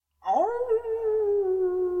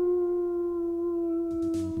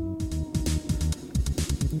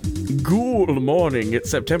Good morning.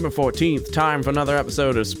 It's September 14th. Time for another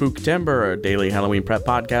episode of Spooktember, a daily Halloween prep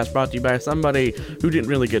podcast brought to you by somebody who didn't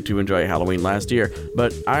really get to enjoy Halloween last year,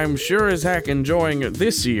 but I'm sure as heck enjoying it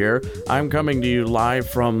this year. I'm coming to you live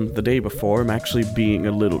from the day before. I'm actually being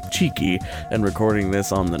a little cheeky and recording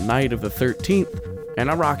this on the night of the 13th. And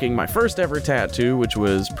I'm rocking my first ever tattoo, which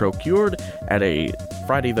was procured at a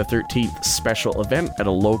Friday the 13th special event at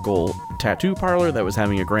a local tattoo parlor that was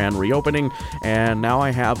having a grand reopening. And now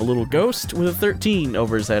I have a little ghost with a 13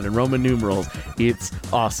 over his head in Roman numerals. It's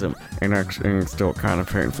awesome and actually still kind of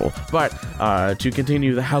painful. But to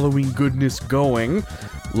continue the Halloween goodness going,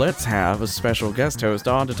 let's have a special guest host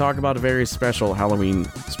on to talk about a very special Halloween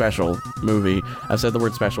special movie. I've said the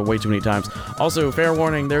word special way too many times. Also, fair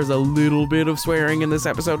warning, there's a little bit of swearing in this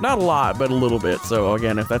episode. Not a lot, but a little bit. So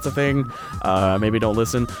again, if that's a thing, maybe don't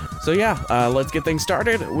listen. So yeah, let's get things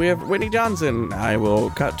started with Whitney Johnson. I will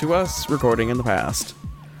cut to us recording in the past.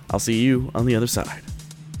 I'll see you on the other side.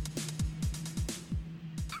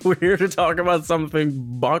 We're here to talk about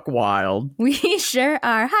something buck wild. We sure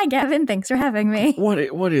are. Hi, Gavin. Thanks for having me. What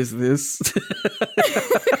is this?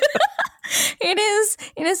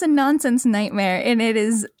 It is a nonsense nightmare, and it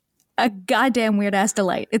is a goddamn weird-ass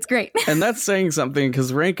delight. It's great. And that's saying something,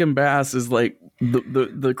 because Rankin Bass is like,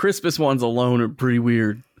 the Christmas ones alone are pretty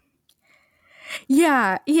weird.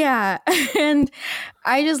 Yeah. And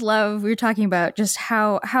I just love, we were talking about just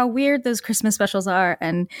how weird those Christmas specials are,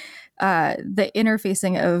 and the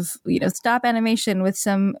interfacing of, stop animation with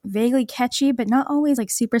some vaguely catchy, but not always like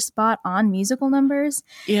super spot on musical numbers.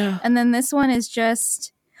 Yeah. And then this one is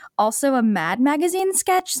just also a Mad Magazine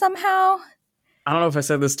sketch somehow. I don't know if I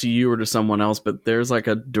said this to you or to someone else, but there's like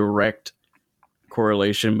a direct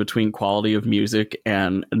correlation between quality of music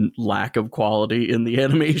and lack of quality in the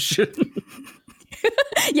animation.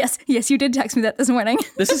 Yes, you did text me that this morning.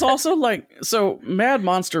 This is also Mad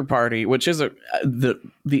Monster Party, which is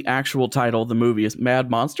the actual title of the movie is Mad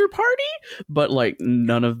Monster Party, but like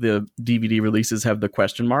none of the DVD releases have the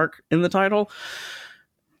question mark in the title.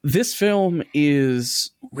 This film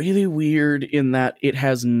is really weird in that it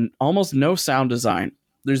has almost no sound design.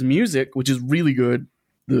 There's music, which is really good,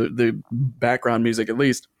 the background music at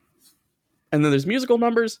least, and then there's musical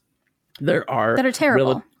numbers that are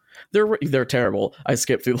terrible. They're terrible. I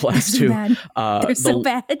skipped through the last two. They're so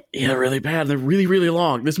bad. Yeah, they're really bad. They're really, really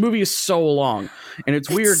long. This movie is so long. And it's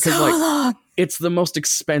weird because it's the most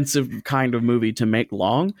expensive kind of movie to make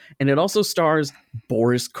long. And it also stars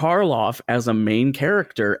Boris Karloff as a main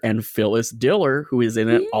character and Phyllis Diller, who is in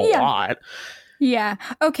it a lot. Yeah.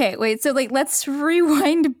 Okay, wait. So let's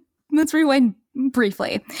rewind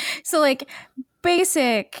briefly. So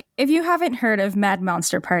basic, if you haven't heard of Mad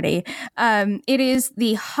Monster Party, it is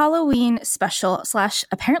the Halloween special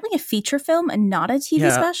 / apparently a feature film and not a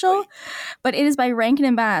TV special, but it is by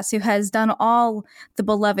Rankin & Bass, who has done all the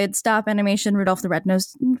beloved stop animation, Rudolph the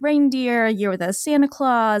Red-Nosed Reindeer, A Year Without Santa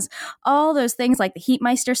Claus, all those things like the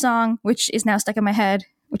Heatmeister song, which is now stuck in my head,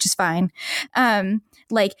 which is fine.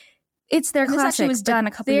 It's their classic. It was done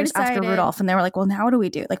a couple years after Rudolph, and they were like, well, now what do we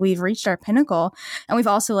do? We've reached our pinnacle, and we've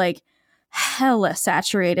also hella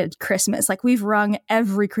saturated Christmas. We've rung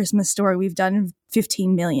every Christmas story. We've done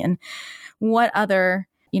 15 million. What other,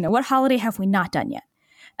 what holiday have we not done yet?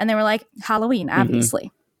 And they were like, Halloween,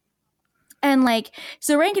 obviously. Mm-hmm. And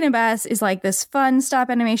so Rankin & Bass is this fun stop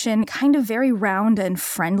animation, kind of very round and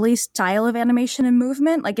friendly style of animation and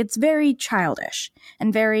movement. It's very childish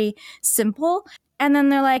and very simple. And then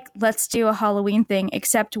they're like, let's do a Halloween thing,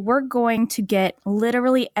 except we're going to get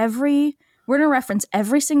literally we're going to reference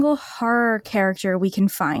every single horror character we can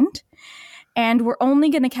find. And we're only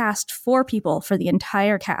going to cast 4 people for the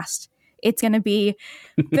entire cast. It's going to be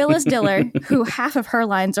Phyllis Diller, who half of her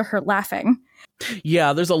lines are her laughing.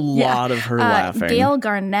 Yeah, there's a lot of her laughing. Gail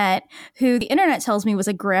Garnett, who the internet tells me was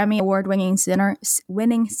a Grammy Award-winning singer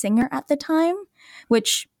at the time,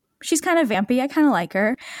 which... she's kind of vampy. I kind of like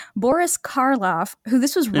her. Boris Karloff, who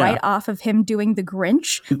this was right off of him doing The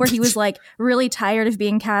Grinch, where he was really tired of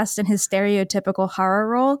being cast in his stereotypical horror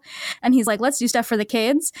role. And he's like, let's do stuff for the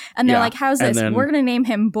kids. And they're like, how's this? We're going to name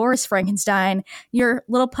him Boris Frankenstein. Your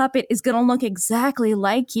little puppet is going to look exactly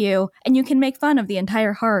like you. And you can make fun of the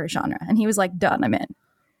entire horror genre. And he was like, done, I'm in.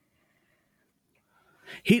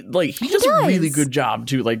 He does a really good job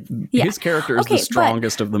too. His character is the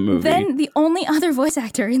strongest of the movie. Then the only other voice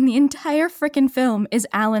actor in the entire freaking film is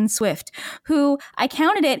Alan Swift, who I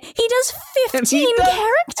counted it. He does 15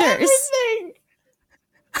 characters. Everything.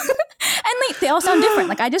 And they all sound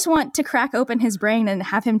different. I just want to crack open his brain and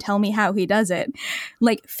have him tell me how he does it.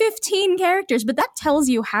 15 characters, but that tells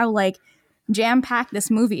you how jam-packed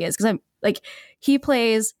this movie is, because Like he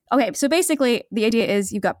plays, okay, so basically the idea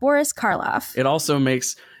is you've got Boris Karloff. It also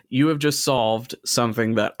makes, you have just solved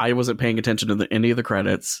something that I wasn't paying attention to any of the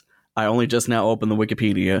credits. I only just now opened the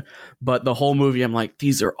Wikipedia, but the whole movie, I'm like,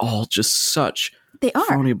 these are all just such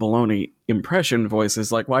phony baloney impression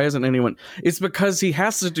voices. Like, why isn't anyone? It's because he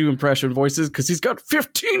has to do impression voices because he's got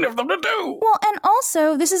 15 of them to do. Well, and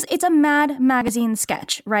also it's a Mad Magazine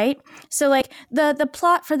sketch, right? So like the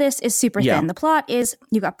plot for this is super thin. The plot is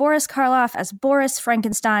you got Boris Karloff as Boris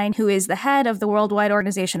Frankenstein, who is the head of the Worldwide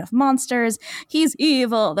Organization of Monsters. He's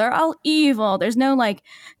evil. They're all evil. There's no like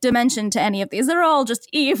dimension to any of these. They're all just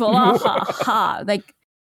evil. Ah, ha, ha. Like,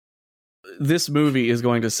 this movie is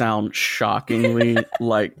going to sound shockingly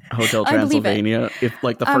like Hotel Transylvania, if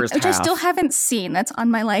like the first which half. I still haven't seen. That's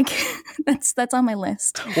on my that's on my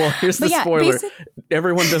list. Well, here's the spoiler: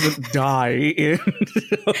 everyone doesn't die in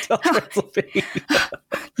Hotel Transylvania.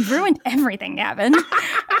 You've ruined everything, Gavin.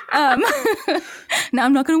 Now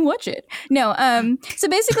I'm not going to watch it. No. So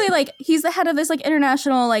basically, like he's the head of this like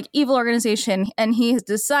international like evil organization, and he has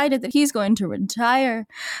decided that he's going to retire,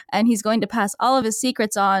 and he's going to pass all of his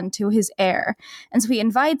secrets on to his heir. And so he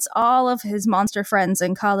invites all of his monster friends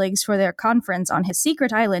and colleagues for their conference on his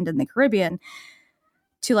secret island in the Caribbean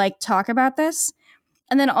to like talk about this.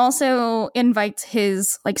 And then also invites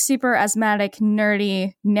his like super asthmatic,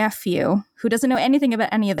 nerdy nephew who doesn't know anything about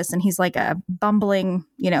any of this. And he's like a bumbling,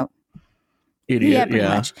 idiot. Yeah, pretty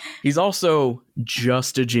much. He's also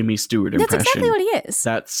just a Jimmy Stewart impression. That's exactly what he is.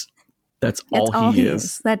 That's all he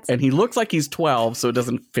is. And he looks like he's 12, so it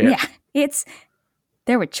doesn't fit. Yeah,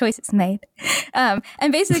 there were choices made. And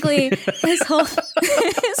basically his whole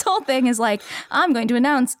thing is like, I'm going to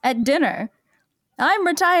announce at dinner, I'm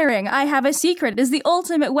retiring. I have a secret. It is the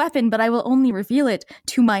ultimate weapon, but I will only reveal it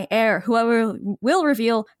to my heir, who I will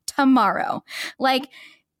reveal tomorrow. Like,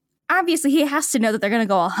 obviously he has to know that they're going to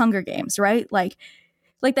go all Hunger Games, right? Like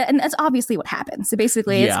that. And that's obviously what happens. So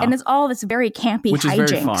basically it's all this very campy which hijinks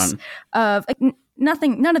is very fun. Of like,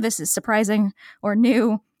 none of this is surprising or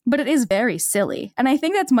new, but it is very silly. And I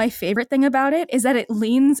think that's my favorite thing about it, is that it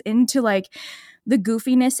leans into like the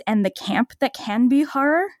goofiness and the camp that can be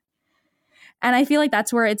horror. And I feel like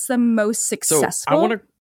that's where it's the most successful. So I want to...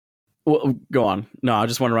 Well, go on. No, I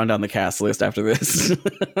just want to run down the cast list after this.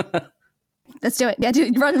 Let's do it. Yeah,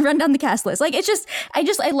 run down the cast list. Like,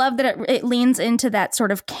 I love that it leans into that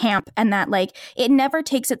sort of camp, and that like it never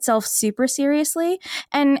takes itself super seriously,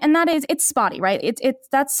 and that is, it's spotty, right?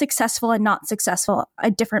 That's successful and not successful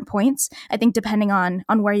at different points, I think, depending on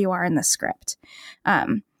where you are in the script.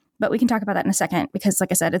 But we can talk about that in a second, because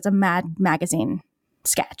like I said, it's a Mad Magazine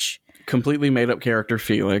sketch. Completely made up character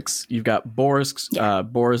Felix. You've got Boris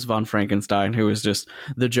von Frankenstein, who is just,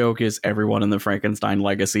 the joke is everyone in the Frankenstein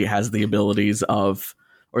legacy has the abilities of,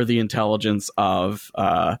 or the intelligence of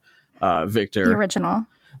Victor, the original.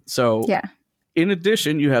 So in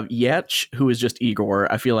addition, you have Yetch, who is just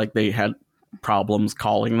Igor. I feel like they had problems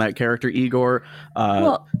calling that character Igor.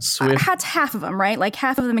 Swift, that's half of them, right? Like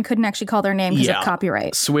half of them couldn't actually call their name because of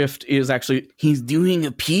copyright. Swift is actually, he's doing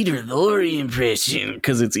a Peter Lorre impression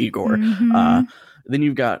because it's Igor. Then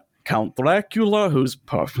you've got Count Dracula, who's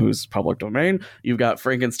public domain. You've got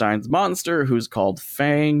Frankenstein's monster, who's called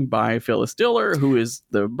Fang by Phyllis Diller, who is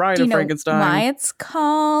the bride of Frankenstein. Why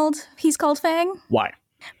he's called Fang? Why?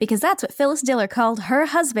 Because that's what Phyllis Diller called her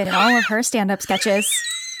husband in all of her stand-up sketches.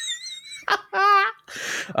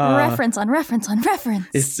 Reference on reference on reference.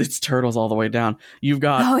 It's turtles all the way down. You've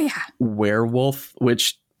got werewolf,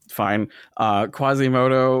 which fine.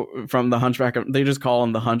 Quasimodo from the Hunchback of, they just call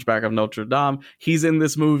him the Hunchback of Notre Dame. He's in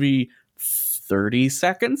this movie 30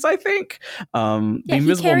 seconds, I think. The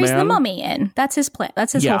Invisible he carries Man, the mummy in. That's his plan.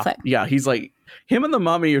 That's his whole thing. Yeah, he's like, him and the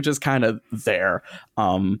mummy are just kind of there.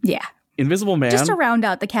 Invisible Man, just to round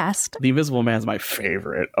out the cast. The Invisible Man's my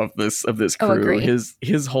favorite of this crew.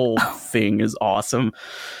 His whole thing is awesome.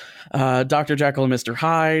 Dr. Jekyll and Mr.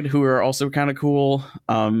 Hyde, who are also kind of cool.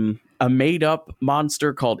 A made up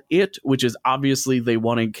monster called It, which is obviously they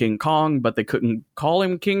wanted King Kong, but they couldn't call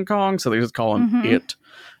him King Kong, so they just call him It.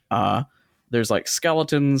 There's like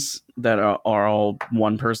skeletons that are all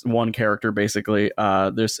one character, basically.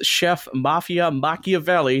 There's Chef Mafia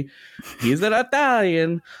Machiavelli. He's an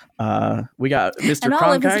Italian. We got Mr. And Cronkite.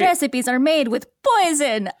 all of his recipes are made with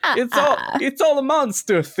poison. It's all the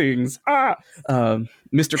monster things. Mr.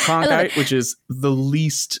 Cronkite, which is the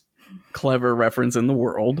least clever reference in the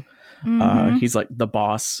world. He's like the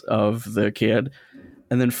boss of the kid.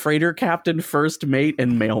 And then freighter captain, first mate,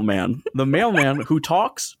 and mailman. The mailman who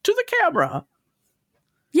talks to the camera.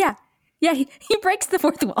 Yeah. He breaks the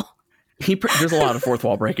fourth wall. There's a lot of fourth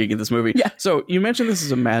wall breaking in this movie. Yeah. So you mentioned this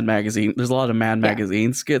is a Mad Magazine. There's a lot of Mad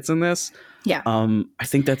Magazine skits in this. Yeah. I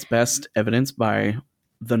think that's best evidenced by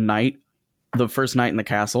the first night in the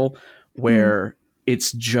castle, where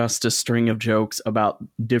it's just a string of jokes about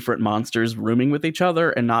different monsters rooming with each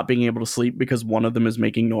other and not being able to sleep because one of them is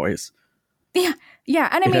making noise. Yeah. Yeah.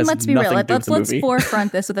 And I mean, let's be real. Let's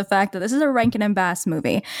forefront this with the fact that this is a Rankin and Bass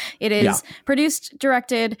movie. It is produced,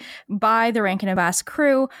 directed by the Rankin and Bass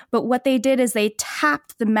crew. But what they did is they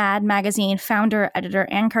tapped the Mad Magazine founder, editor,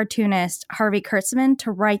 and cartoonist Harvey Kurtzman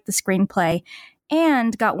to write the screenplay,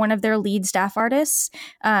 and got one of their lead staff artists,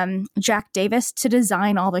 Jack Davis, to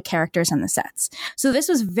design all the characters and the sets. So this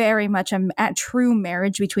was very much a true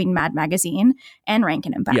marriage between Mad Magazine and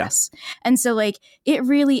Rankin and Bass. Yeah. And so like it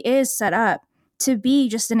really is set up to be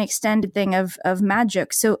just an extended thing of Mad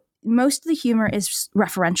jokes. So most of the humor is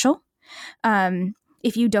referential.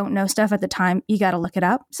 If you don't know stuff at the time, you got to look it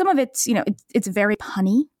up. Some of it's, it's very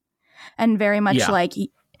punny and very much like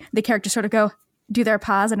the characters sort of do their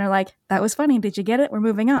pause and are like, that was funny. Did you get it? We're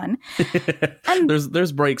moving on. And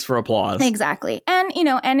there's breaks for applause. Exactly. And,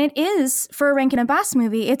 and it is, for a Rankin and Bass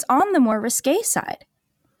movie, it's on the more risque side.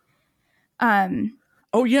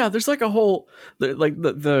 Oh yeah, there's like a whole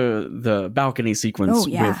the balcony sequence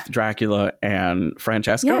with Dracula and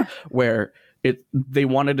Francesca where they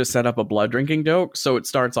wanted to set up a blood drinking joke, so it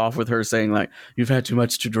starts off with her saying like, "You've had too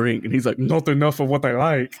much to drink," and he's like, "Not enough of what I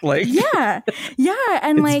like." Like and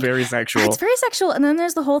it's very sexual. It's very sexual, and then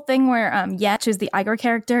there's the whole thing where Yetch, who's the Igor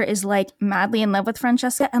character, is like madly in love with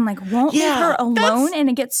Francesca and like won't leave her alone, and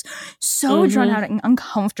it gets so drawn out and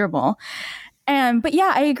uncomfortable. But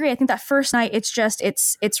yeah, I agree. I think that first night,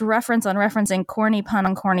 it's reference on reference and corny pun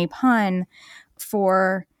on corny pun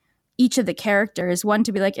for each of the characters. One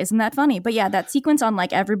to be like, isn't that funny? But yeah, that sequence on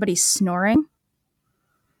like everybody snoring.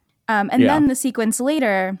 Then the sequence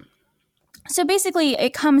later. So basically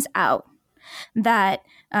it comes out that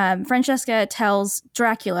Francesca tells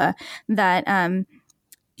Dracula that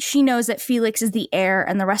she knows that Felix is the heir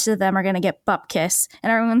and the rest of them are going to get bupkis.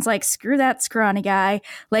 And everyone's like, screw that scrawny guy.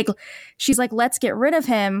 Like, she's like, let's get rid of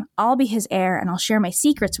him. I'll be his heir and I'll share my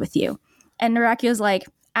secrets with you. And Dracula's like,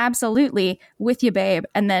 absolutely, with you, babe.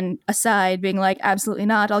 And then aside being like, absolutely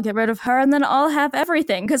not. I'll get rid of her and then I'll have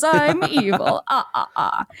everything because I'm evil.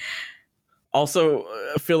 Also,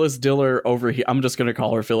 Phyllis Diller over here. I'm just going to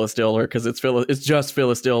call her Phyllis Diller because it's just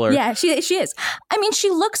Phyllis Diller. Yeah, she is. I mean, she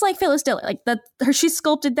looks like Phyllis Diller. Like she's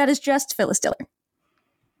sculpted. That is just Phyllis Diller.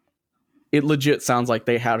 It legit sounds like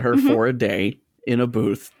they had her for a day in a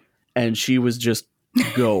booth, and she was just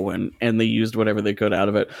going, and they used whatever they could out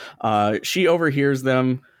of it. She overhears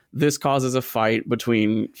them. This causes a fight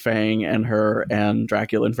between Fang and her and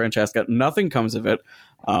Dracula and Francesca. Nothing comes of it.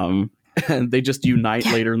 And they just unite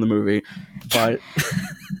later in the movie. But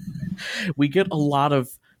we get a lot of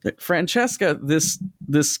Francesca,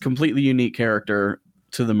 this completely unique character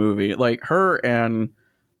to the movie. Like her and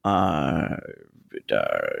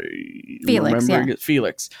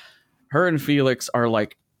Felix. Her and Felix are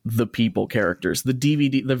like the people characters.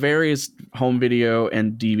 The various home video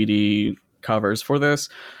and DVD covers for this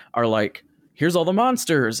are like, here's all the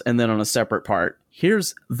monsters, and then on a separate part,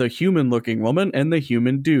 here's the human-looking woman and the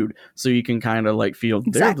human dude. So you can kind of like feel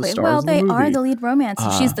they're the stars of the movie. Well, they are the lead romance.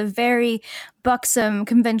 She's the very buxom,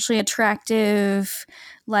 conventionally attractive,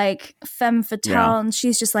 like femme fatale, and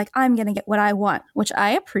she's just like, I'm gonna get what I want, which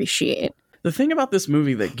I appreciate. The thing about this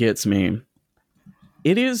movie that gets me,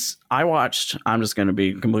 I'm just going to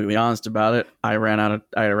be completely honest about it. I ran out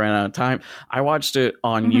of time. I watched it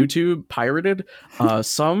on YouTube, pirated.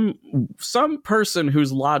 Some person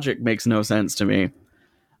whose logic makes no sense to me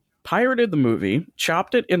pirated the movie,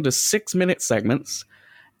 chopped it into 6-minute segments,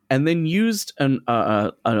 and then used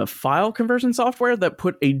a file conversion software that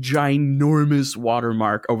put a ginormous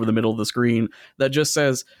watermark over the middle of the screen that just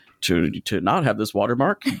says, to not have this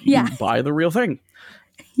watermark, you buy the real thing.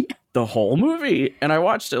 The whole movie. And I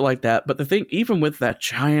watched it like that. But the thing, even with that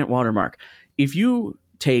giant watermark, if you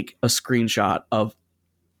take a screenshot of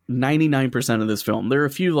 99% of this film, there are a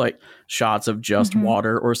few like shots of just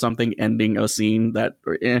water or something ending a scene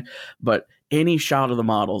but any shot of the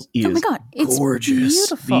models is it's gorgeous.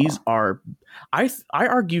 Beautiful. These are, I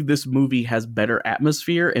argue this movie has better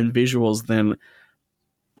atmosphere and visuals than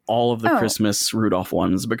all of the Christmas Rudolph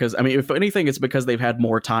ones, because I mean, if anything, it's because they've had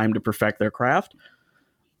more time to perfect their craft.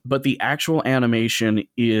 But the actual animation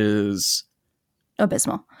is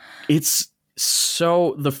abysmal. It's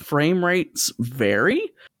so, the frame rates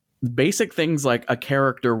vary. basic things like a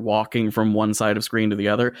character walking from one side of screen to the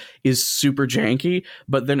other is super janky,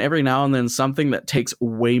 but then every now and then something that takes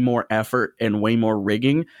way more effort and way more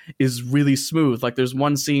rigging is really smooth. Like there's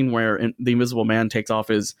one scene where the Invisible Man takes off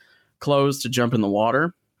his clothes to jump in the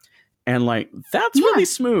water, and like that's really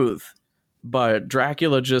smooth. But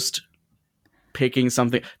Dracula just picking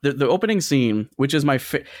something, the opening scene, which is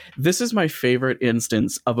this is my favorite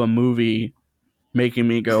instance of a movie making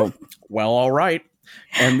me go, well, all right.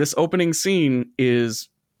 And this opening scene is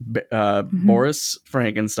Boris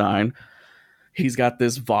Frankenstein. He's got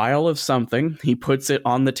this vial of something. He puts it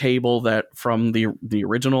on the table that from the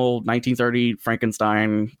original 1930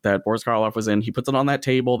 Frankenstein that Boris Karloff was in. He puts it on that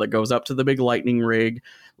table that goes up to the big lightning rig.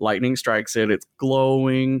 Lightning strikes it. It's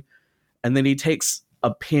glowing. And then he takes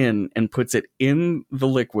a pin and puts it in the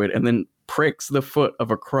liquid and then pricks the foot of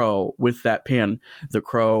a crow with that pin. The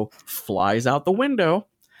crow flies out the window,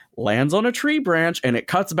 lands on a tree branch, and it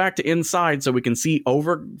cuts back to inside so we can see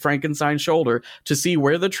over Frankenstein's shoulder to see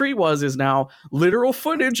where the tree was is now literal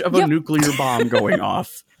footage of a nuclear bomb going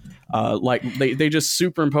off. Like they just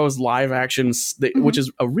superimposed live actions, which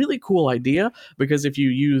is a really cool idea, because if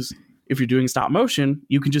you're doing stop motion,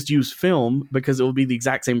 you can just use film because it will be the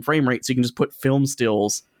exact same frame rate. So you can just put film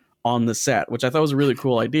stills on the set, which I thought was a really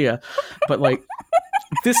cool idea. But like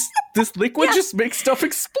this liquid just makes stuff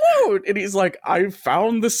explode. And he's like, I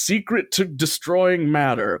found the secret to destroying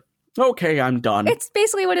matter. Okay, I'm done. It's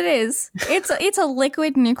basically what it is. It's a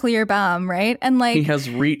liquid nuclear bomb, right? And like he has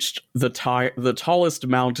reached the tallest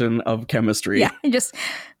mountain of chemistry. Yeah, just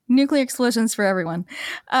nuclear explosions for everyone.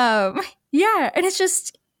 And it's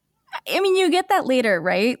just, I mean, you get that later,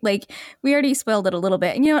 right? Like we already spoiled it a little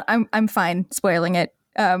bit, and you know what? I'm fine spoiling it.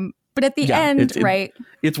 But at the end, right?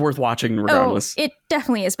 It's worth watching regardless. Oh, it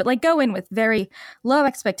definitely is. But like go in with very low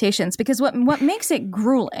expectations, because what makes it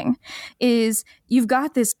grueling is you've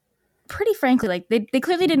got this, pretty frankly, like they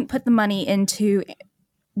clearly didn't put the money into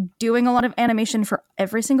doing a lot of animation for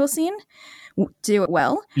every single scene to do it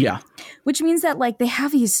well. Yeah. Which means that like they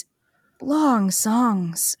have these long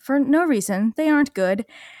songs for no reason. They aren't good.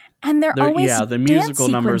 And they're always the musical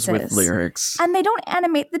numbers with lyrics. And they don't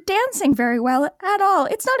animate the dancing very well at all.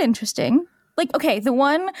 It's not interesting. Like, okay, the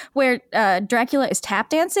one where Dracula is tap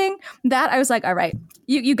dancing, that I was like, all right,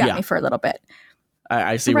 you got me for a little bit.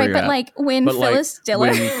 I see where you're at. Like when Phyllis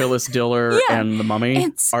Diller and the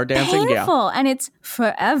Mummy are dancing, painful, and it's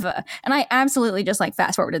forever. And I absolutely just like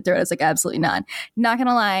fast forwarded through it. I was like, absolutely not. Not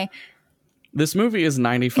gonna lie. This movie is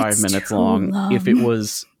 95 minutes long.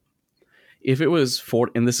 If it was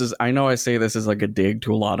 40, and this is, I know I say this is like a dig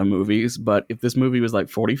to a lot of movies, but if this movie was like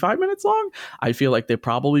 45 minutes long, I feel like they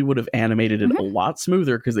probably would have animated it a lot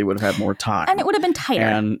smoother because they would have had more time. And it would have been tighter.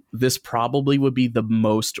 And this probably would be it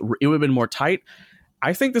would have been more tight.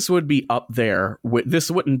 I think this would be up there. This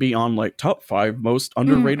wouldn't be on like top 5 most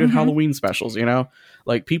underrated Halloween specials, you know?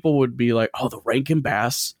 Like people would be like, oh, the Rankin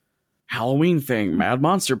Bass Halloween thing, Mad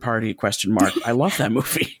Monster Party, ? I love that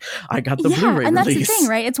movie. I got the Blu-ray and that's release. the thing,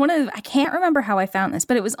 right? It's one of I can't remember how I found this,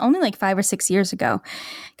 but it was only like 5 or 6 years ago,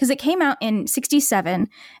 because it came out in 1967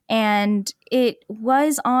 and it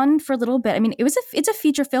was on for a little bit. I mean, it's a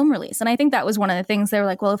feature film release, and I think that was one of the things they were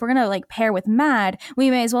like, well, if we're gonna like pair with Mad,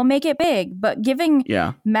 we may as well make it big. But giving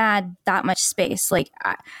Mad that much space, like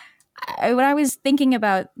when I was thinking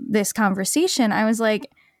about this conversation, I was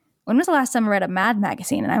like, when was the last time I read a Mad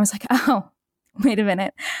magazine? And I was like, oh, wait a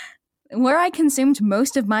minute. Where I consumed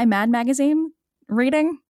most of my Mad magazine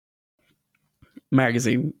reading?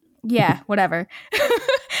 Magazine. Yeah, whatever.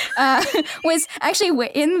 Was actually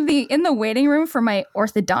in the waiting room for my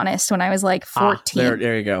orthodontist when I was like 14.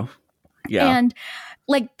 There you go. Yeah. And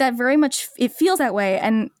like that very much, it feels that way.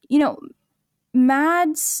 And, you know,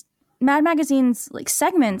 Mad magazine's like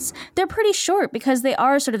segments, they're pretty short because they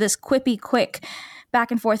are sort of this quippy, quick back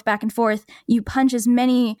and forth. You punch as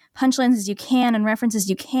many punchlines as you can and references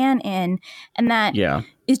you can in, and that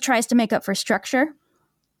it tries to make up for structure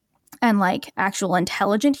and like actual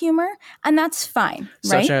intelligent humor, and that's fine.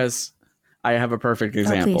 Right? Such as, I have a perfect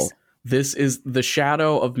example. This is the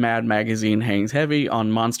shadow of Mad Magazine hangs heavy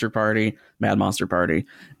on Mad Monster Party,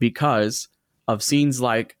 because of scenes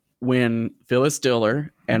like when Phyllis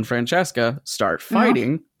Diller and Francesca start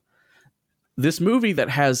fighting. This movie that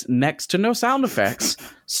has next to no sound effects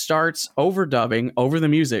starts overdubbing over the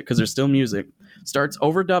music, because there's still music, starts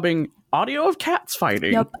overdubbing audio of cats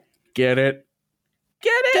fighting. Yep. Get it?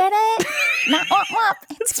 Not womp womp.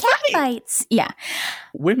 It's cat fights. Yeah.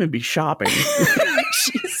 Women be shopping.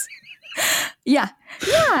 Jeez. Yeah.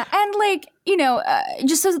 And like, you know,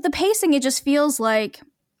 just so that the pacing, it just feels like,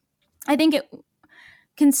 I think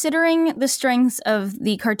considering the strengths of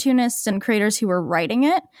the cartoonists and creators who were writing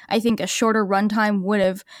it, I think a shorter runtime would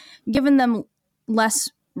have given them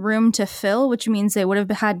less room to fill, which means they would have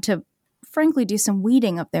had to, frankly, do some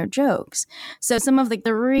weeding of their jokes. So some of like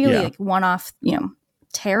the really like one-off,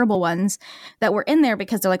 terrible ones that were in there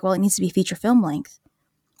because they're like, well, it needs to be feature film length,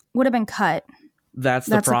 would have been cut. That's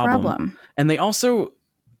the problem. And they also,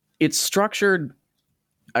 it's structured,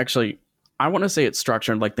 actually, I want to say it's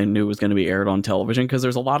structured like they knew it was going to be aired on television, because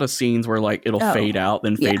there's a lot of scenes where like it'll fade out,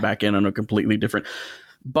 then fade back in on a completely different.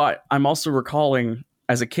 But I'm also recalling,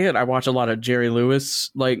 as a kid, I watched a lot of Jerry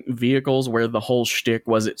Lewis like vehicles where the whole shtick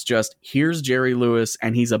was it's just, here's Jerry Lewis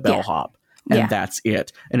and he's a bellhop and that's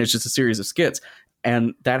it. And it's just a series of skits.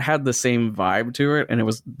 And that had the same vibe to it. And it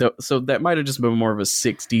was, so that might have just been more of a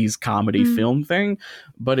 60s comedy film thing.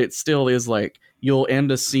 But it still is like, you'll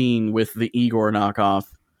end a scene with the Igor knockoff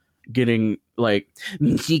getting like,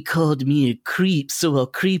 he called me a creep, so I'll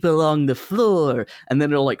creep along the floor. And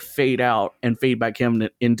then it'll like fade out and fade back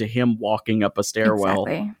into him walking up a stairwell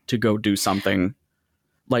to go do something.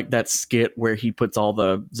 Like that skit where he puts all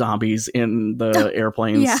the zombies in the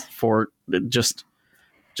airplanes for just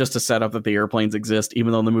to set up that the airplanes exist,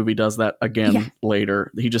 even though the movie does that again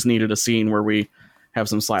later. He just needed a scene where we have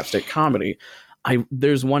some slapstick comedy.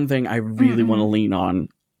 There's one thing I really want to lean on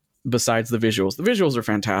besides the visuals. The visuals are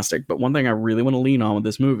fantastic, but one thing I really want to lean on with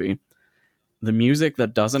this movie, the music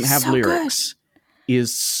that doesn't have lyrics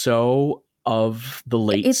is so of the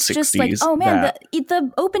late 60s. It's just like, oh man,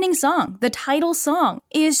 the opening song, the title song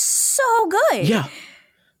is so good. Yeah.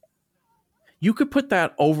 You could put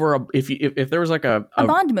that over if there was like a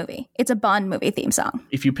Bond movie. It's a Bond movie theme song.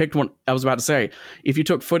 If you picked one, I was about to say, if you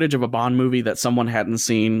took footage of a Bond movie that someone hadn't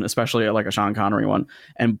seen, especially like a Sean Connery one,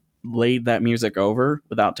 and laid that music over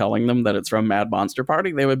without telling them that it's from Mad Monster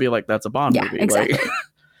Party, they would be like, that's a Bond movie. Exactly. Like,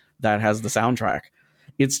 that has the soundtrack.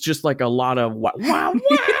 It's just like a lot of like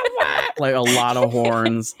a lot of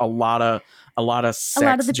horns, a lot of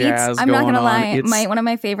sex jazz. I'm not gonna lie, one of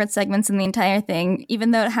my favorite segments in the entire thing,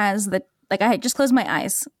 even though it has like I just close my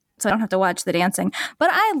eyes so I don't have to watch the dancing.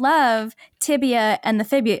 But I love Tibia and the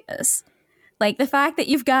Fibulas. Like the fact that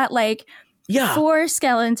you've got like 4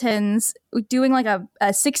 skeletons doing like a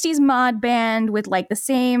 60s mod band with like the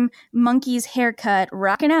same monkey's haircut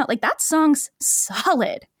rocking out. Like that song's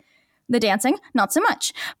solid. The dancing, not so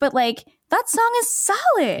much. But like that song is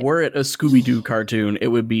solid. Were it a Scooby-Doo cartoon, it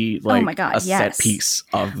would be like set piece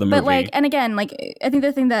of the movie. But like, and again, like I think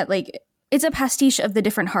the thing that like, it's a pastiche of the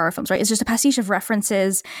different horror films, right? It's just a pastiche of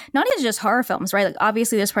references, not even just horror films, right? Like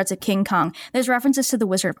obviously there's parts of King Kong. There's references to The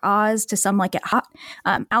Wizard of Oz, to Some Like It Hot,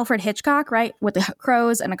 Alfred Hitchcock, right? With the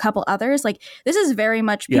Crows and a couple others. Like this is very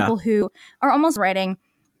much people who are almost writing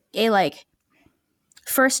a like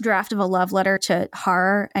first draft of a love letter to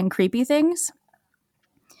horror and creepy things.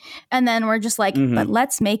 And then we're just like, but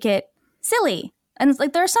let's make it silly. And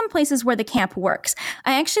like there are some places where the camp works.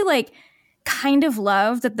 I actually like kind of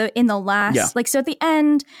love that in the last like, so at the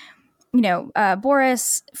end,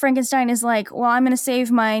 Boris Frankenstein is like, well, I'm gonna save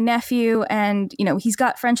my nephew, and he's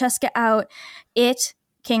got Francesca out.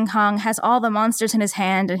 King Kong has all the monsters in his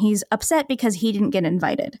hand, and he's upset because he didn't get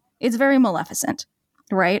invited. It's very Maleficent,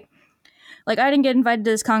 right? Like, I didn't get invited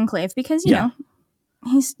to this conclave because you know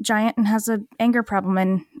he's giant and has an anger problem,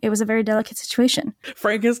 and it was a very delicate situation.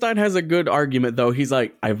 Frankenstein has a good argument, though. He's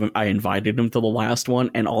like, I invited him to the last one,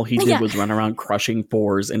 and all he did was run around crushing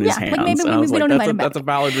pores in his hands. Like maybe, and I was like, that's a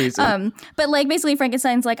valid reason. But like, basically,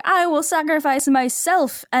 Frankenstein's like, I will sacrifice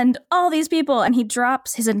myself and all these people, and he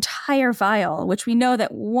drops his entire vial, which we know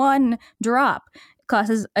that one drop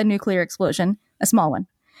causes a nuclear explosion, a small one.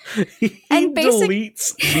 He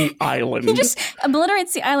deletes the island. He just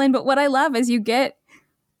obliterates the island. But what I love is you get,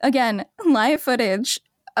 again, live footage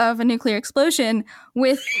of a nuclear explosion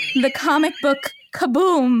with the comic book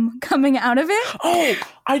Kaboom coming out of it. Oh,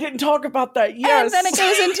 I didn't talk about that. Yes. And then it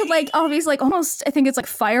goes into like all these like almost, I think it's like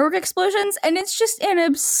firework explosions, and it's just an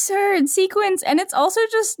absurd sequence, and it's also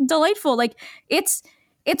just delightful. Like it's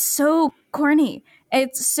so corny.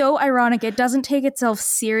 It's so ironic. It doesn't take itself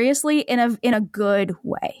seriously in a good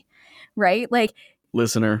way, right? Like,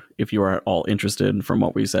 listener, if you are at all interested from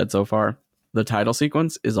what we said so far, the title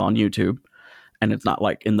sequence is on YouTube, and it's not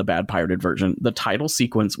like in the bad pirated version. The title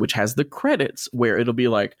sequence, which has the credits where it'll be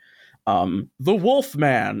like, the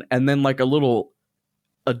Wolfman, and then like a little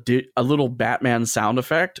Batman sound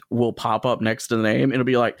effect will pop up next to the name. It'll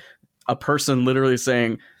be like a person literally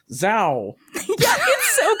saying, Zao. Yeah,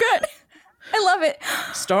 it's so good. I love it.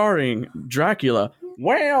 Starring Dracula.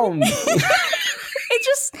 Wham! It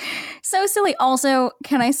just, so so silly. Also,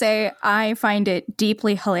 can I say I find it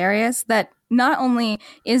deeply hilarious that not only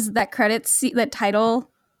is that that title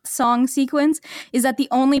song sequence is that the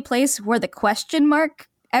only place where the question mark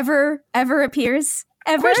ever appears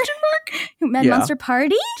ever. Question mark? Mad Monster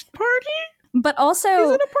Party? But also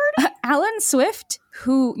Is it a party? Alan Swift,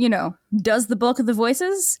 who, you know, does the bulk of the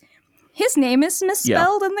voices, his name is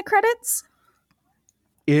misspelled in the credits.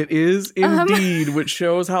 It is indeed, which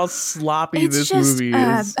shows how sloppy this movie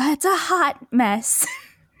is. It's a hot mess.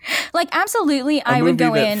 Like, absolutely, I would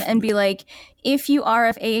go in and be like, if you are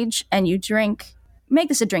of age and you drink, make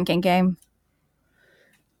this a drinking game.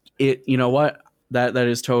 You know what? That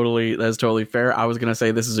is totally fair. I was gonna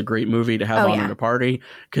say this is a great movie to have on at a party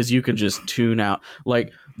because you can just tune out.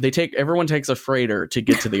 Like everyone takes a freighter to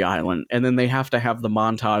get to the island, and then they have to have the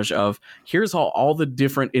montage of here's how all the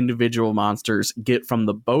different individual monsters get from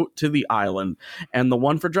the boat to the island. And the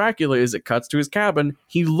one for Dracula is it cuts to his cabin.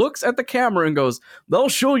 He looks at the camera and goes, "They'll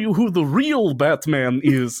show you who the real Batman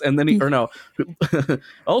is," and then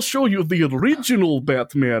I'll show you the original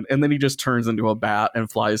Batman, and then he just turns into a bat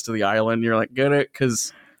and flies to the island. You're like, get it?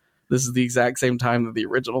 Because this is the exact same time that the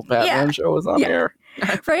original Batman show was on air.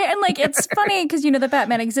 Right? And like, it's funny because, you know, the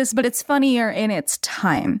Batman exists, but it's funnier in its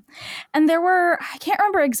time. And there were, I can't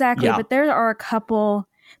remember exactly, but there are a couple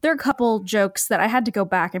jokes that I had to go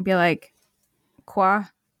back and be like, quoi?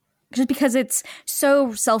 Just because it's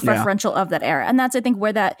so self-referential of that era. And that's, I think,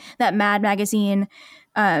 where that Mad Magazine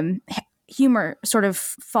humor sort of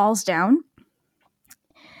falls down.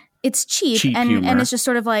 It's cheap and it's just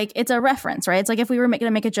sort of like, it's a reference, right? It's like if we were going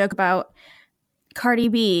to make a joke about Cardi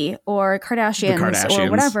B or Kardashians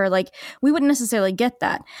or whatever, like we wouldn't necessarily get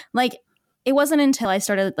that. Like it wasn't until I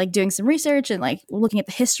started like doing some research and like looking at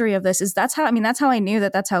the history of this that's how I knew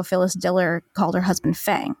that's how Phyllis Diller called her husband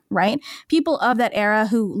Fang, right? People of that era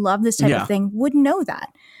who love this type of thing would know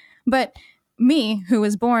that. But me, who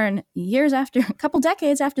was born a couple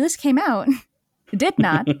decades after this came out, did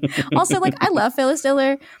not. Also, like, I love Phyllis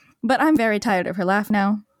Diller, but I'm very tired of her laugh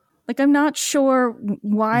now. Like, I'm not sure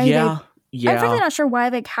why I'm really not sure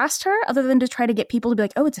why they cast her, other than to try to get people to be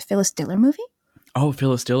like, oh, it's a Phyllis Diller movie? Oh,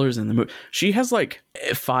 Phyllis Diller's in the movie. She has like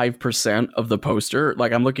 5% of the poster.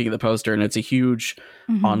 Like, I'm looking at the poster and it's a huge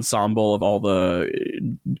ensemble of all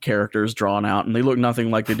the characters drawn out, and they look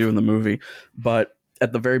nothing like they do in the movie. But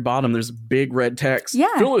at the very bottom, there's big red text.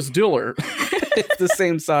 Yeah. Phyllis Diller. It's the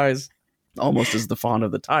same size almost as the font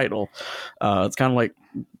of the title. It's kind of like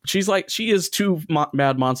she is to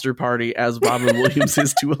Mad Monster Party as Robin Williams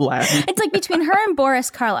is to Aladdin. It's like between her and Boris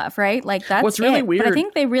Karloff, right? Like that's what's really weird. But I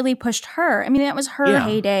think they really pushed her. I mean, that was her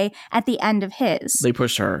heyday at the end of his. They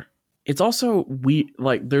pushed her. It's also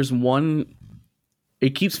there's one.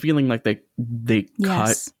 It keeps feeling like they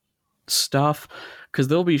cut stuff because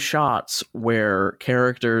there'll be shots where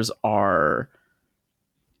characters are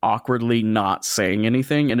awkwardly not saying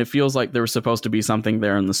anything, and it feels like there was supposed to be something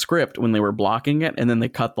there in the script when they were blocking it, and then they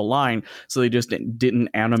cut the line, so they just didn't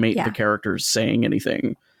animate the characters saying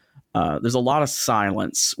anything. There's a lot of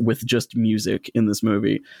silence with just music in this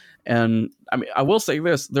movie, and I mean, I will say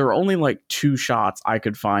this: there were only like 2 shots I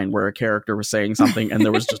could find where a character was saying something and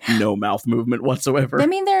there was just no mouth movement whatsoever. I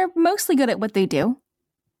mean, they're mostly good at what they do.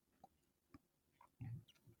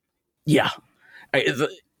 Yeah,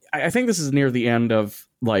 I think this is near the end of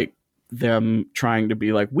like them trying to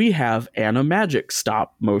be like, we have Animagic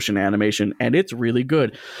stop motion animation and it's really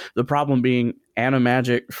good. The problem being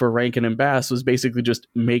Animagic for Rankin and Bass was basically just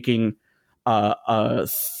making a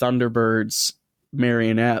Thunderbirds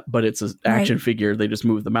marionette, but it's an action figure they just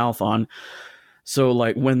move the mouth on. So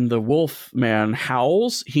like when the wolf man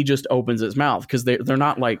howls, he just opens his mouth because they're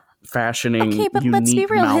not like fashioning unique let's be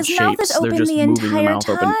real, his mouth is open the entire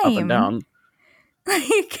time. Up and down.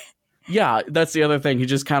 Like, yeah, that's the other thing. He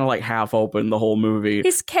just kind of like half open the whole movie.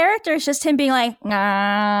 His character is just him being like,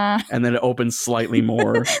 ah. And then it opens slightly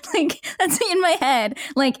more. Like, that's in my head.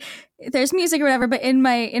 Like, there's music or whatever, but in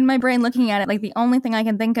my brain looking at it, like the only thing I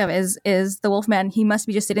can think of is the Wolfman. He must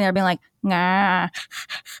be just sitting there being like, ah,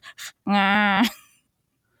 ah.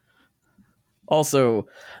 Also,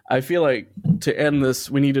 I feel like to end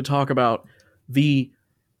this, we need to talk about the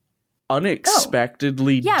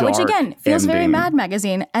unexpectedly dark which again feels ending. Very Mad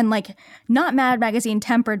Magazine, and like not Mad Magazine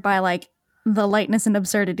tempered by like the lightness and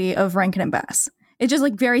absurdity of Rankin and Bass. It just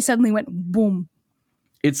like very suddenly went boom.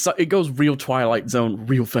 It goes real Twilight Zone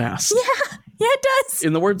real fast. Yeah, it does.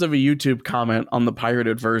 In the words of a YouTube comment on the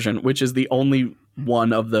pirated version, which is the only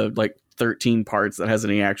one of the like 13 parts that has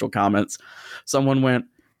any actual comments, someone went,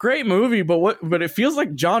 great movie, but it feels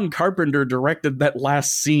like John Carpenter directed that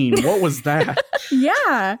last scene. What was that?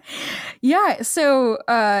 Yeah. So,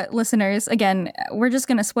 listeners, again, we're just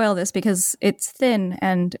gonna spoil this because it's thin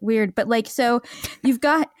and weird. But like, so you've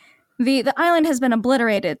got the island has been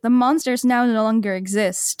obliterated. The monsters now no longer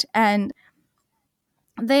exist, and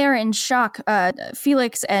they are in shock.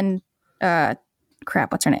 Felix and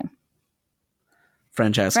what's her name?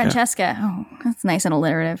 Francesca. Oh, that's nice and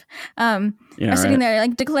alliterative. Are sitting there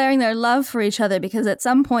like declaring their love for each other because at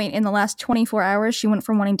some point in the last 24 hours, she went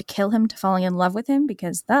from wanting to kill him to falling in love with him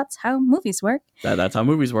because that's how movies work. That's how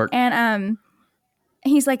movies work. And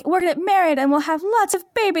he's like, we're gonna get married and we'll have lots of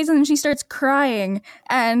babies. And then she starts crying.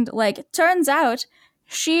 And like, turns out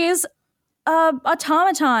she's a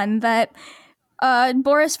automaton that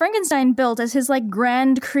Boris Frankenstein built as his like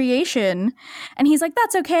grand creation. And he's like,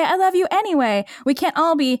 that's okay, I love you anyway. We can't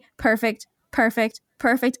all be perfect.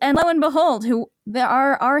 And lo and behold,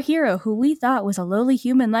 our hero, who we thought was a lowly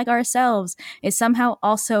human like ourselves, is somehow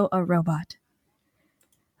also a robot.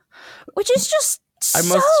 Which is just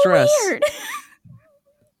weird.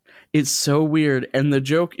 It's so weird. And the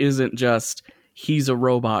joke isn't just he's a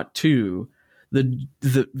robot too.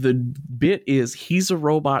 The bit is he's a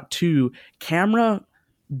robot too. Camera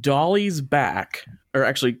dollies back, or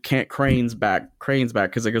actually cranes back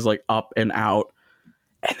because it goes like up and out,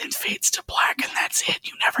 and then fades to black, and that's it.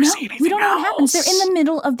 You never see anything else. We don't know what happens. They're in the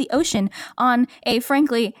middle of the ocean on a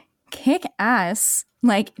frankly kick-ass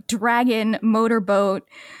like dragon motorboat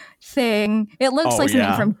thing. It looks like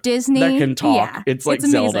something from Disney that can talk. Yeah, it's like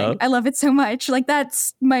Zelda. I love it so much. Like,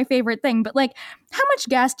 that's my favorite thing. But like, how much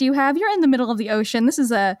gas do you have? You're in the middle of the ocean. This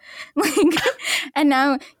is a like, and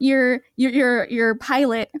now your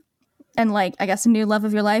pilot and like, I guess a new love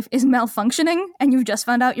of your life is malfunctioning, and you've just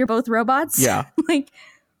found out you're both robots. Yeah. Like,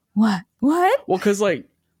 what? Well, because like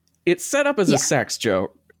it's set up as a sex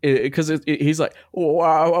joke. Because he's like,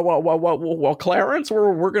 well, Clarence,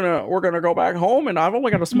 we're gonna go back home, and I've only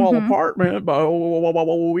got a small apartment, but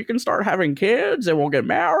we can start having kids, and we'll get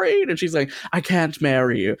married. And she's like, I can't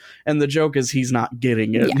marry you. And the joke is he's not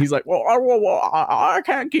getting it. Yeah. He's like, well, I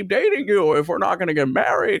can't keep dating you if we're not gonna get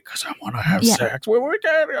married because I want to have sex. We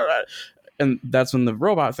can't. And that's when the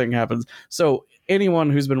robot thing happens. So anyone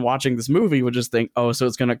who's been watching this movie would just think, oh, so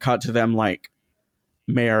it's gonna cut to them like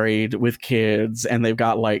married with kids, and they've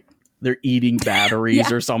got like they're eating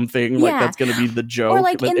batteries or something. Like that's gonna be the joke, or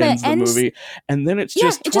like that ends the movie, and then it's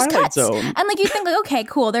just Twilight Zone. And like you think like, okay,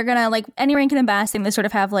 cool, they're gonna like Any Rankin and Bass thing. They sort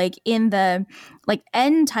of have like in the like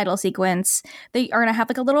end title sequence, they are gonna have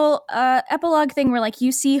like a little epilogue thing where like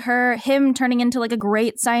you see him turning into like a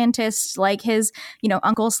great scientist, like his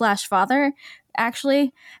uncle / father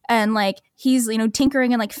actually, and like he's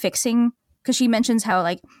tinkering and like fixing, because she mentions how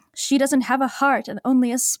like she doesn't have a heart and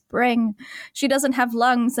only a spring. She doesn't have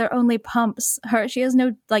lungs, they're only pumps. She has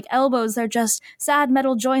no like elbows, they're just sad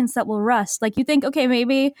metal joints that will rust. Like you think, okay,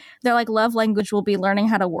 maybe their like love language will be learning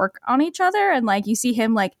how to work on each other, and like you see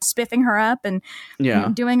him like spiffing her up and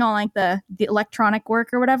doing all like the electronic work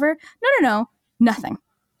or whatever. No, nothing.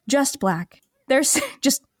 Just black. There's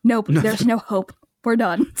just nope. There's no hope. We're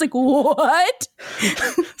done. It's like, what?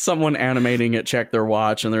 Someone animating it checked their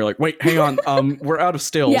watch and they're like, wait, hang on. We're out of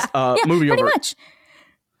stills. Movie pretty over. Much.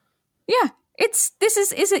 Yeah. It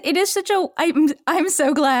is such a, I'm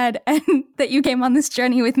so glad that you came on this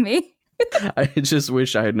journey with me. I just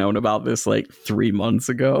wish I had known about this like 3 months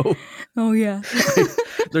ago. Oh yeah.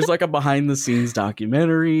 There's like a behind the scenes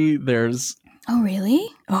documentary. Oh, really?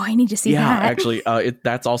 Oh, I need to see that. Yeah, actually,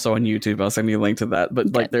 that's also on YouTube. I'll send you a link to that.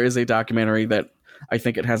 But like, there is a documentary that I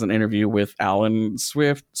think it has an interview with Alan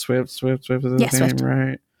Swift. Swift is his name, Swift.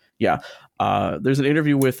 Right? Yeah. There's an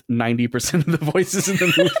interview with 90% of the voices in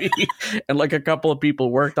the movie, and like a couple of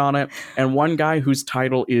people worked on it. And one guy whose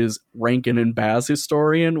title is Rankin and Bass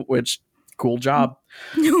Historian, which cool job.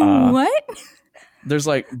 What? There's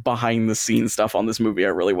like behind the scenes stuff on this movie I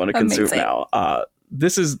really want to consume now.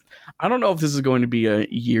 I don't know if this is going to be a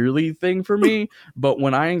yearly thing for me, but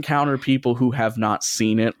when I encounter people who have not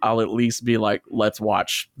seen it, I'll at least be like, let's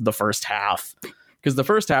watch the first half. Because the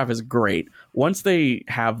first half is great. Once they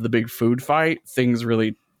have the big food fight, things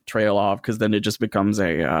really trail off, because then it just becomes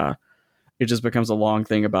a long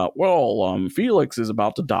thing about, Felix is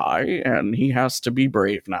about to die and he has to be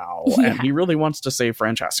brave now. Yeah. And he really wants to save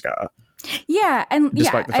Francesca. Yeah, and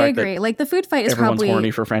I agree. Like the food fight is everyone's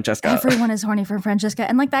horny for Francesca. Everyone is horny for Francesca,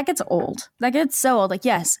 and like that gets old. That gets so old. Like,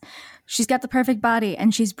 yes, she's got the perfect body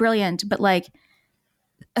and she's brilliant, but like,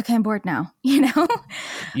 okay, I'm bored now.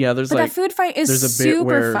 Yeah, there's like that food fight is there's a bit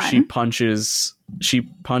where fun. she punches she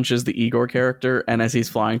punches the Igor character, and as he's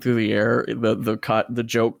flying through the air, the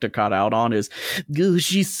joke to cut out on is, "Go,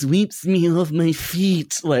 she sweeps me off my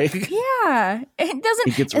feet." Like, yeah, it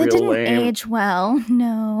didn't lame. age well.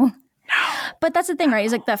 No. But that's the thing, right?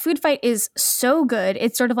 Is like that food fight is so good.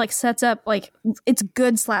 It sort of like sets up like it's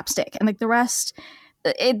good slapstick, and like the rest,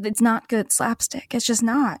 it's not good slapstick. It's just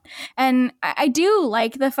not. And I do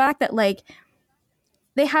like the fact that like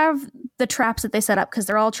they have the traps that they set up because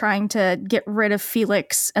they're all trying to get rid of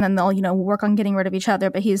Felix, and then they'll, you know, work on getting rid of each other.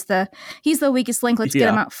 But he's the weakest link. Let's get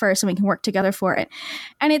him out first, and we can work together for it.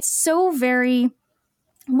 And it's so very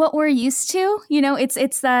what we're used to. You know,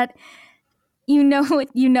 it's that you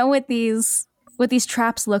know what these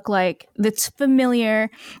traps look like. That's familiar,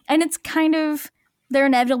 and it's kind of they're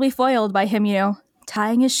inevitably foiled by him, you know,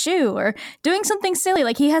 tying his shoe or doing something silly.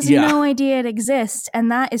 Like he has no idea it exists. And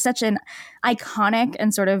that is such an iconic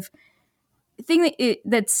and sort of thing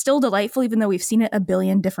that's still delightful, even though we've seen it a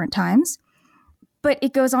billion different times. But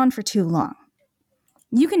it goes on for too long.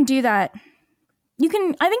 You can do that.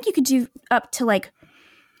 I think you could do up to like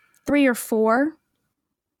 3 or 4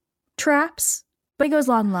 traps. But it goes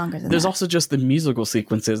on longer than There's that. also just the musical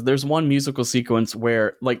sequences. There's one musical sequence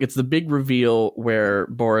where like it's the big reveal where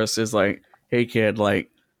Boris is like, "Hey kid,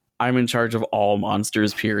 like I'm in charge of all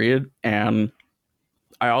monsters, period. And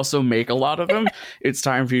I also make a lot of them. It's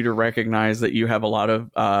time for you to recognize that you have a lot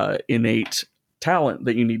of innate talent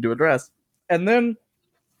that you need to address." And then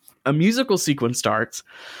a musical sequence starts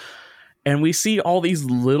and we see all these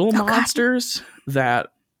little monsters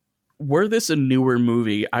that were this a newer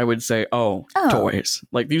movie, I would say, toys.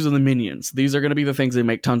 Like, these are the Minions. These are going to be the things they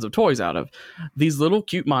make tons of toys out of. These little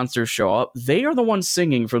cute monsters show up. They are the ones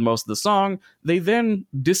singing for most of the song. They then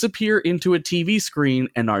disappear into a TV screen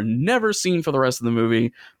and are never seen for the rest of the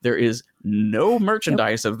movie. There is no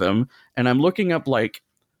merchandise of them. And I'm looking up, like,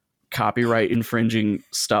 copyright infringing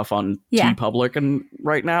stuff on TeePublic and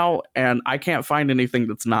right now, and I can't find anything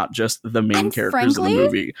that's not just the main characters of the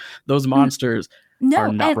movie. Those monsters...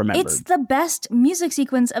 are not remembered. It's the best music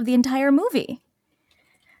sequence of the entire movie.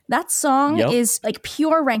 That song is like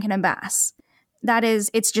pure Rankin and Bass.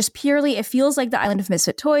 It's just purely, it feels like the Island of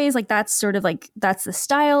Misfit Toys. Like that's sort of like, that's the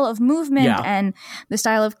style of movement and the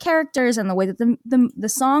style of characters and the way that the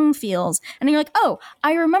song feels. And you're like, oh,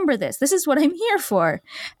 I remember this. This is what I'm here for.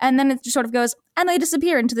 And then it just sort of goes, and they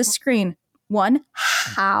disappear into the screen. 1,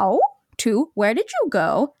 how? 2, where did you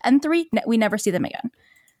go? And 3, we never see them again.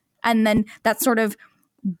 And then that sort of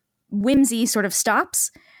whimsy sort of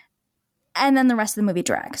stops. And then the rest of the movie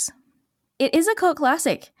drags. It is a cult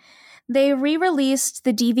classic. They re-released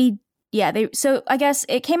the DVD. So I guess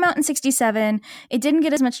it came out in 1967. It didn't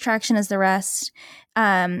get as much traction as the rest.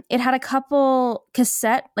 It had a couple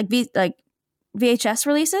cassette, like VHS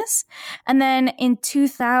releases. And then in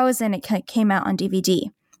 2000, it came out on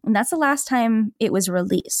DVD. And that's the last time it was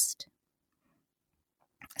released.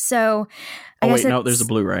 So, there's a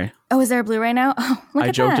Blu-ray. Oh, is there a Blu-ray now? Oh, look at that.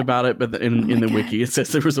 I joked about it, but in the wiki, it says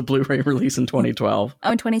there was a Blu-ray release in 2012.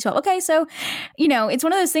 Oh, in 2012. Okay, so, you know, it's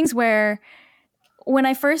one of those things where when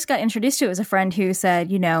I first got introduced to it, it was a friend who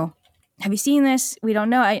said, you know, have you seen this? We don't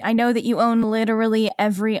know. I know that you own literally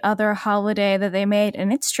every other holiday that they made,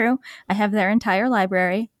 and it's true. I have their entire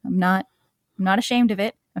library. I'm not ashamed of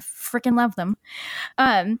it. I freaking love them.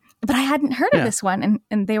 But I hadn't heard of this one,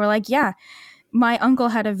 and they were like, yeah. My uncle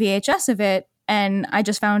had a VHS of it, and I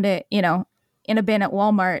just found it, you know, in a bin at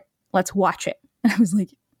Walmart. Let's watch it. And I was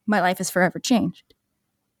like, my life is forever changed.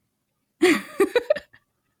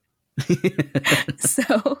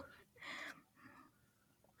 So.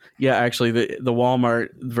 Yeah, actually, the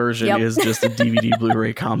Walmart version is just a DVD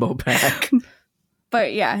Blu-ray combo pack.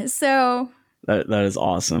 But yeah, so. That is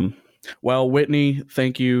awesome. Well, Whitney,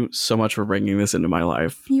 thank you so much for bringing this into my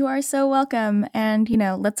life. You are so welcome. And, you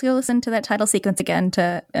know, let's go listen to that title sequence again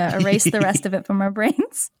to erase the rest of it from our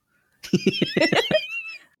brains.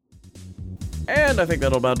 And I think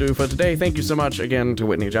that'll about do it for today. Thank you so much again to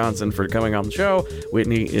Whitney Johnson for coming on the show.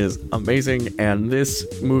 Whitney is amazing, and this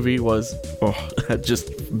movie was just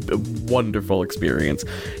a wonderful experience.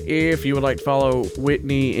 If you would like to follow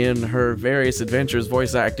Whitney in her various adventures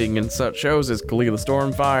voice acting in such shows as Kalila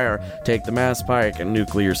Stormfire, Take the Mass Pike, and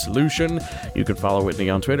Nuclear Solution, you can follow Whitney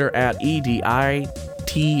on Twitter at EDITITY.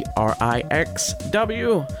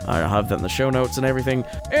 I'll have that in the show notes and everything.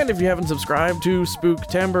 And if you haven't subscribed to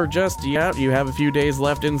Spooktember just yet, you have a few days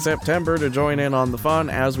left in September to join in on the fun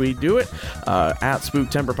as we do it. At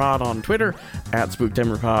SpooktemberPod on Twitter, at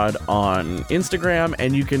SpooktemberPod on Instagram,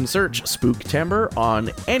 and you can search Spooktember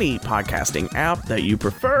on any podcasting app that you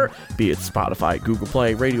prefer, be it Spotify, Google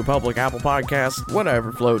Play, Radio Public, Apple Podcasts,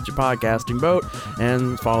 whatever floats your podcasting boat,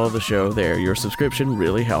 and follow the show there. Your subscription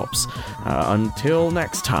really helps. Until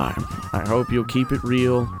next time, I hope you'll keep it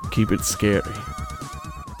real, keep it scary.